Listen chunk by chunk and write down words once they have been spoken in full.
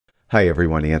Hi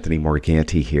everyone, Anthony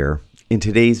Morganti here. In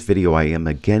today's video, I am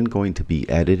again going to be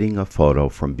editing a photo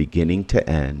from beginning to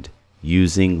end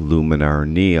using Luminar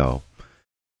Neo.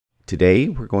 Today,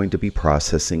 we're going to be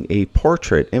processing a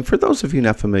portrait. And for those of you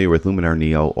not familiar with Luminar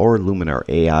Neo or Luminar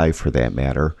AI for that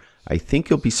matter, I think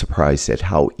you'll be surprised at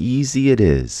how easy it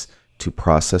is to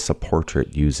process a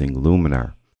portrait using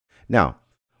Luminar. Now,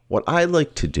 what I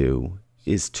like to do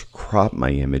is to crop my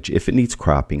image if it needs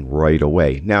cropping right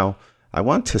away. Now, I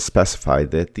want to specify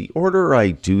that the order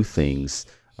I do things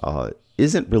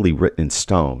isn't really written in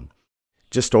stone.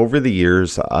 Just over the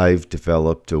years, I've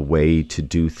developed a way to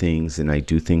do things, and I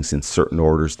do things in certain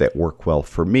orders that work well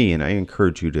for me, and I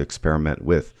encourage you to experiment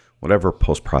with whatever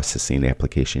post-processing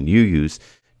application you use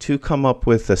to come up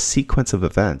with a sequence of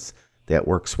events that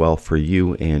works well for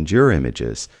you and your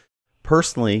images.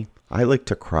 Personally, I like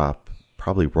to crop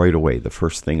probably right away, the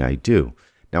first thing I do.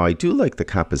 Now, I do like the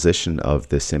composition of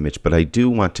this image, but I do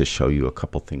want to show you a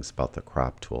couple things about the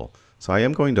crop tool. So I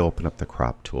am going to open up the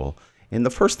crop tool. And the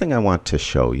first thing I want to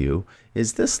show you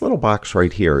is this little box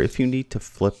right here. If you need to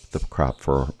flip the crop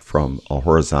from a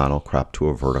horizontal crop to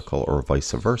a vertical or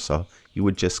vice versa, you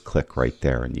would just click right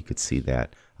there. And you could see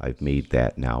that I've made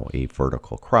that now a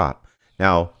vertical crop.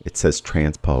 Now, it says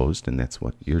transposed, and that's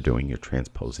what you're doing. You're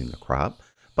transposing the crop.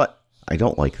 But I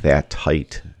don't like that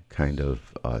tight kind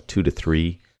of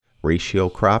 2:3 ratio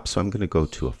crop, so I'm going to go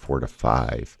to a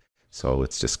 4:5. So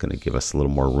it's just going to give us a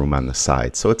little more room on the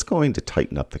side. So it's going to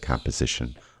tighten up the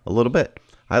composition a little bit.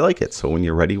 I like it. So when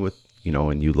you're ready with,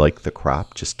 and you like the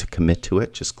crop, just to commit to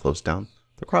it, just close down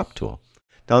the crop tool.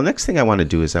 Now the next thing I want to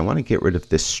do is I want to get rid of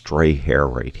this stray hair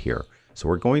right here. So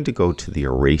we're going to go to the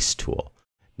erase tool.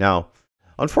 Now,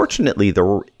 unfortunately,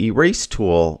 the erase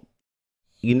tool,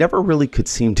 you never really could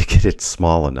seem to get it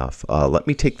small enough. Let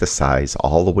me take the size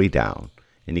all the way down.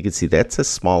 And you can see that's as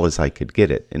small as I could get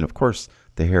it. And of course,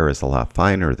 the hair is a lot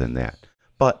finer than that.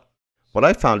 But what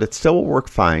I found, it still will work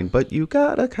fine, but you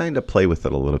gotta kind of play with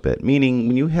it a little bit. Meaning,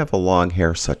 when you have a long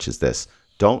hair such as this,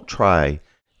 don't try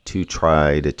to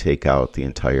take out the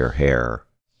entire hair,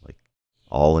 like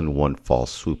all in one fall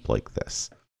swoop like this.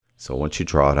 So once you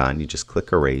draw it on, you just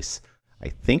click erase. I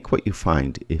think what you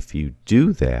find if you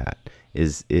do that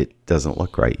is it doesn't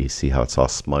look right. You see how it's all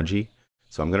smudgy?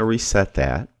 So I'm going to reset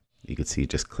that. You can see,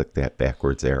 just click that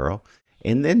backwards arrow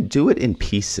and then do it in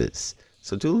pieces.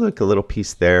 So do like a little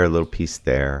piece there, a little piece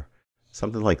there,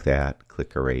 something like that.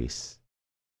 Click erase.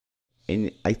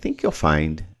 And I think you'll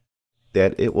find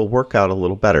that it will work out a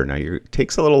little better. Now, it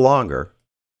takes a little longer,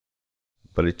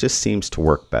 but it just seems to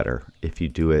work better if you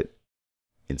do it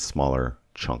in smaller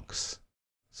chunks.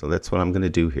 So that's what I'm going to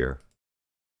do here.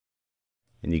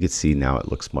 And you can see now it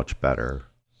looks much better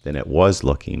than it was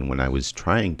looking when I was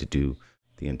trying to do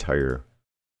the entire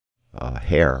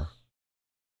hair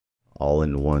all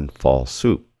in one fall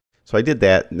swoop. So I did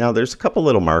that. Now there's a couple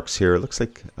little marks here. It looks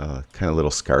like kind of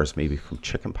little scars maybe from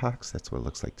chicken pox. That's what it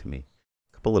looks like to me.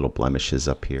 A couple little blemishes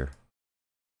up here.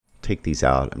 Take these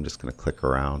out. I'm just going to click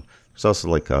around. There's also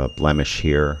like a blemish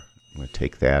here. I'm going to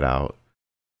take that out.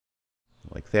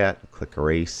 Like that. Click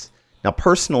erase. Now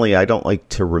personally, I don't like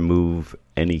to remove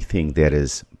anything that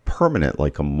is permanent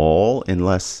like a mole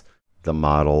unless the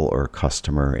model or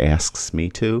customer asks me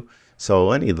to.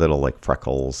 So any little like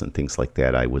freckles and things like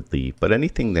that I would leave. But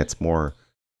anything that's more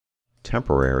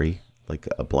temporary, like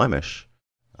a blemish,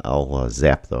 I'll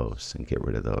zap those and get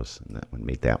rid of those. And that one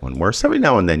made that one worse. Every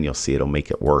now and then you'll see it'll make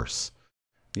it worse.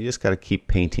 You just got to keep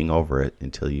painting over it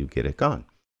until you get it gone.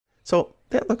 So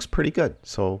that looks pretty good.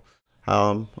 So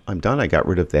I'm done. I got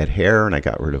rid of that hair and I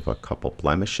got rid of a couple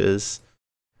blemishes.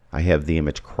 I have the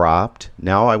image cropped.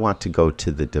 Now I want to go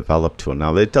to the develop tool.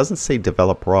 Now it doesn't say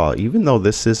develop raw, even though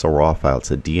this is a raw file.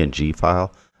 It's a DNG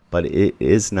file, but it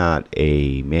is not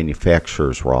a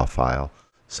manufacturer's raw file.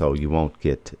 So you won't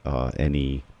get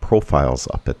any profiles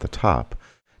up at the top.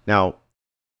 Now,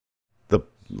 the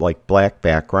black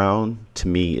background to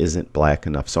me isn't black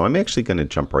enough. So I'm actually going to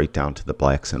jump right down to the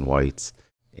blacks and whites.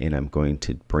 And I'm going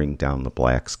to bring down the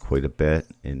blacks quite a bit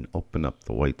and open up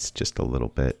the whites just a little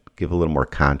bit. Give a little more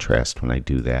contrast when I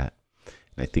do that.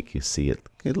 And I think you see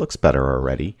it looks better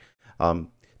already.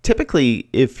 Typically,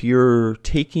 if you're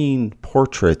taking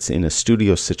portraits in a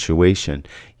studio situation,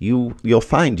 you'll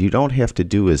find you don't have to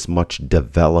do as much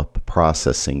develop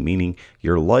processing, meaning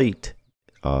your light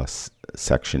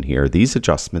section here, these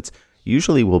adjustments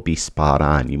usually will be spot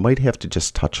on. You might have to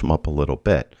just touch them up a little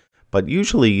bit. But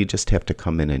usually you just have to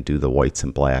come in and do the whites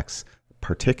and blacks,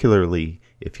 particularly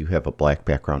if you have a black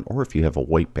background or if you have a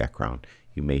white background.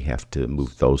 You may have to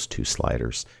move those two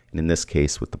sliders. And in this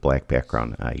case, with the black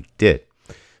background, I did.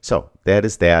 So that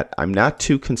is that. I'm not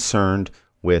too concerned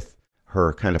with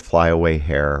her kind of flyaway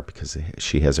hair, because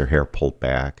she has her hair pulled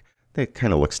back, that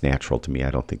kind of looks natural to me.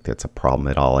 I don't think that's a problem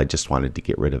at all. I just wanted to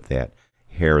get rid of that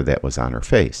hair that was on her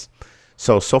face.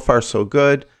 So far so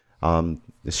good.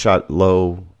 It's shot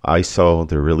low ISO.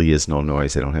 There really is no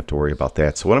noise. I don't have to worry about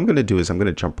that. So what I'm going to do is I'm going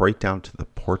to jump right down to the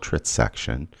portrait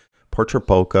section. Portrait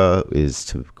bokeh is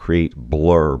to create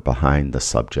blur behind the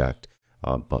subject,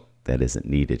 but that isn't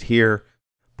needed here.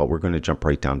 But we're going to jump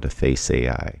right down to face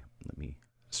AI. Let me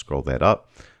scroll that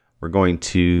up. We're going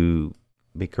to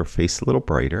make her face a little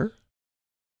brighter.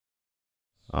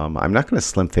 I'm not going to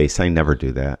slim face. I never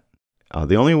do that.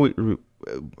 I've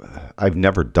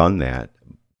never done that.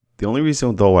 The only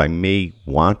reason, though, I may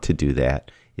want to do that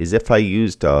is if I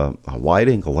used a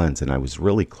wide-angle lens and I was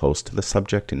really close to the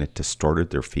subject and it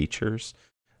distorted their features,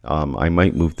 I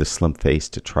might move the slim face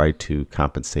to try to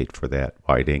compensate for that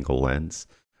wide-angle lens,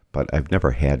 but I've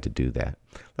never had to do that.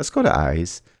 Let's go to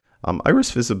eyes.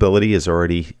 Iris visibility is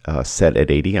already set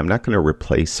at 80. I'm not going to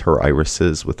replace her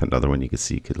irises with another one. You can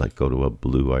see you could like go to a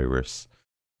blue iris.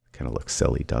 Kind of looks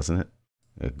silly, doesn't it?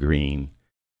 A green.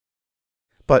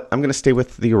 But I'm going to stay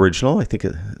with the original. I think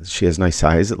she has nice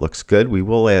eyes. It looks good. We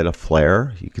will add a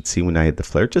flare. You could see when I add the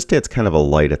flare, it just adds kind of a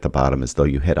light at the bottom, as though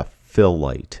you had a fill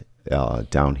light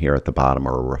down here at the bottom,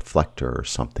 or a reflector or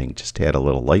something. Just to add a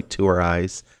little light to her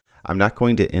eyes. I'm not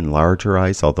going to enlarge her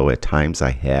eyes, although at times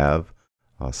I have.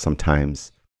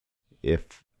 Sometimes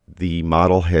if the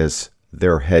model has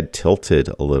their head tilted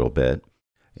a little bit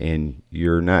and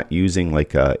you're not using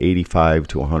like a 85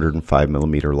 to 105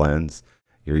 millimeter lens,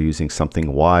 you're using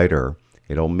something wider,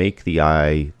 it'll make the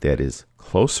eye that is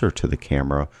closer to the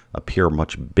camera appear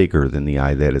much bigger than the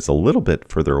eye that is a little bit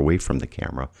further away from the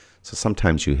camera. So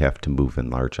sometimes you have to move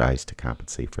in large eyes to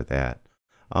compensate for that.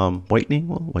 Whitening,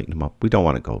 we'll whiten them up. We don't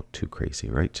want to go too crazy,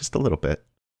 right? Just a little bit.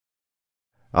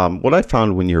 What I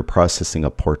found when you're processing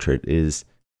a portrait is,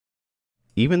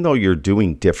 even though you're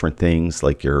doing different things,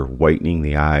 like you're whitening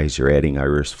the eyes, you're adding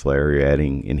iris flare, you're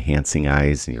adding enhancing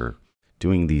eyes, and you're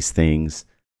doing these things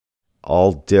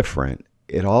all different,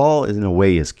 it all in a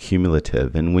way is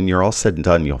cumulative. And when you're all said and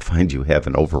done, you'll find you have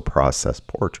an over-processed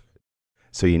portrait.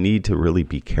 So you need to really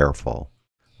be careful.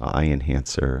 Eye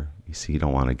enhancer, you see, you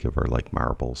don't want to give her like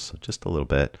marbles, so just a little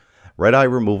bit. Red eye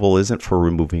removal isn't for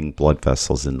removing blood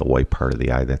vessels in the white part of the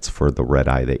eye. That's for the red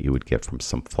eye that you would get from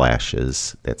some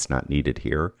flashes. That's not needed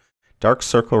here. Dark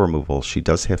circle removal. She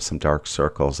does have some dark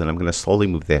circles, and I'm going to slowly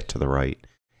move that to the right.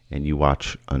 And you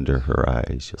watch under her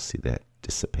eyes. You'll see that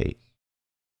dissipate.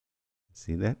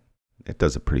 See that? It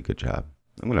does a pretty good job.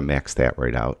 I'm going to max that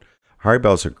right out. Her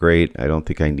eyebrows are great. I don't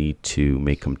think I need to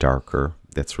make them darker.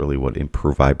 That's really what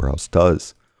Improve Eyebrows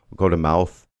does. We'll go to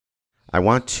mouth. I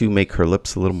want to make her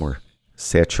lips a little more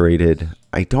saturated.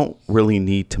 I don't really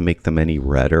need to make them any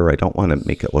redder. I don't want to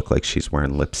make it look like she's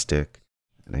wearing lipstick.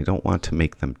 And I don't want to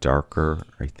make them darker.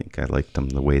 I think I like them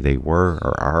the way they were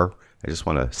or are. I just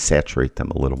want to saturate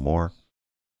them a little more.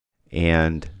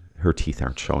 And her teeth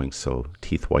aren't showing, so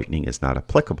teeth whitening is not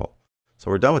applicable. So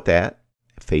we're done with that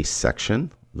face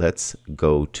section. Let's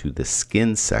go to the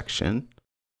skin section.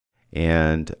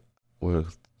 And we'll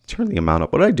turn the amount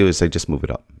up. What I do is I just move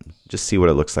it up. Just see what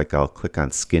it looks like. I'll click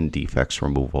on Skin Defects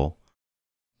Removal.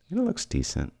 And it looks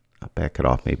decent. I'll back it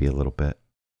off maybe a little bit.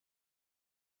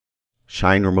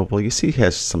 Shine removal. You see it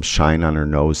has some shine on her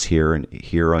nose here and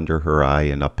here under her eye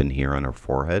and up in here on her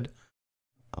forehead.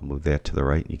 I'll move that to the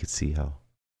right and you can see how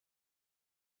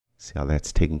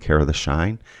that's taking care of the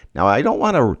shine. Now I don't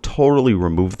want to totally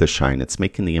remove the shine. It's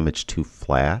making the image too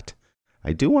flat.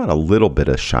 I do want a little bit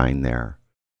of shine there.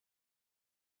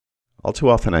 All too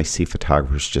often I see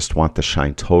photographers just want the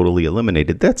shine totally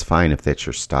eliminated. That's fine if that's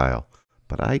your style.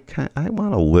 But I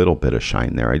want a little bit of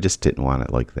shine there. I just didn't want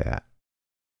it like that.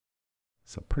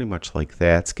 So pretty much like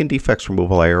that. Skin defects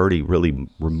removal, I already really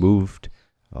removed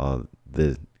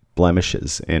the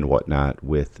blemishes and whatnot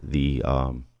with the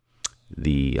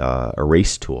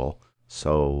erase tool.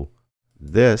 So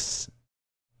this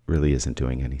really isn't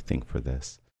doing anything for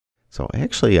this. So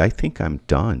actually I think I'm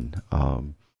done.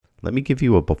 Let me give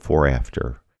you a before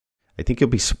after. I think you'll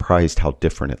be surprised how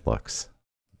different it looks.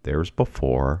 There's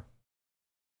before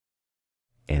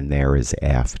and there is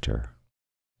after.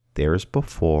 There's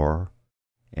before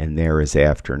and there is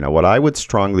after. Now what I would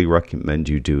strongly recommend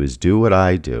you do is do what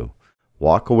I do.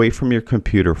 Walk away from your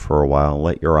computer for a while and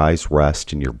let your eyes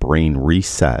rest and your brain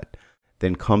reset.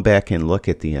 Then come back and look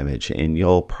at the image and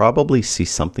you'll probably see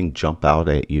something jump out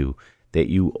at you that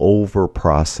you over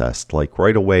processed. Like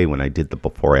right away when I did the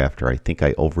before after, I think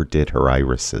I overdid her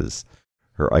irises.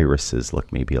 Her irises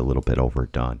look maybe a little bit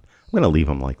overdone. I'm going to leave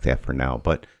them like that for now,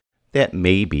 but that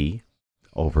may be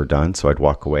overdone, so I'd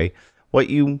walk away. What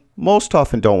you most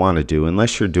often don't want to do,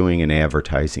 unless you're doing an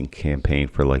advertising campaign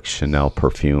for like Chanel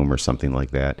perfume or something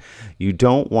like that, you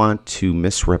don't want to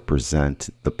misrepresent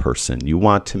the person. You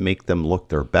want to make them look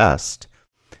their best,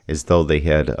 as though they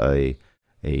had a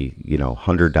 $100,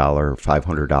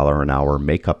 $500 an hour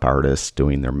makeup artist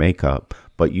doing their makeup,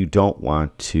 but you don't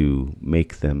want to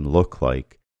make them look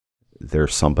like they're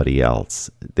somebody else.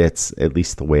 That's at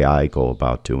least the way I go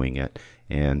about doing it,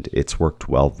 and it's worked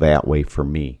well that way for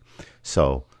me.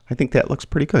 So I think that looks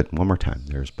pretty good. One more time.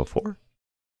 There's before,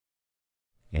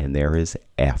 and there is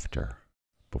after.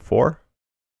 Before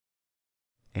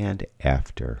and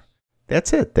after.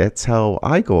 That's it. That's how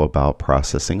I go about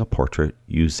processing a portrait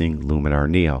using Luminar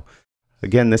Neo.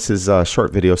 Again, this is a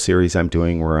short video series I'm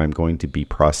doing where I'm going to be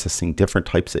processing different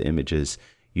types of images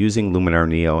using Luminar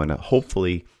Neo, and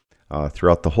hopefully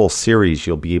throughout the whole series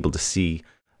you'll be able to see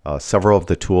several of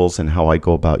the tools and how I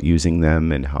go about using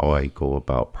them and how I go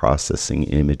about processing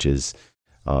images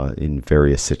in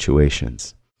various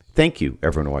situations. Thank you,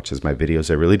 everyone who watches my videos.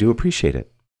 I really do appreciate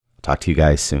it. Talk to you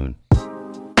guys soon.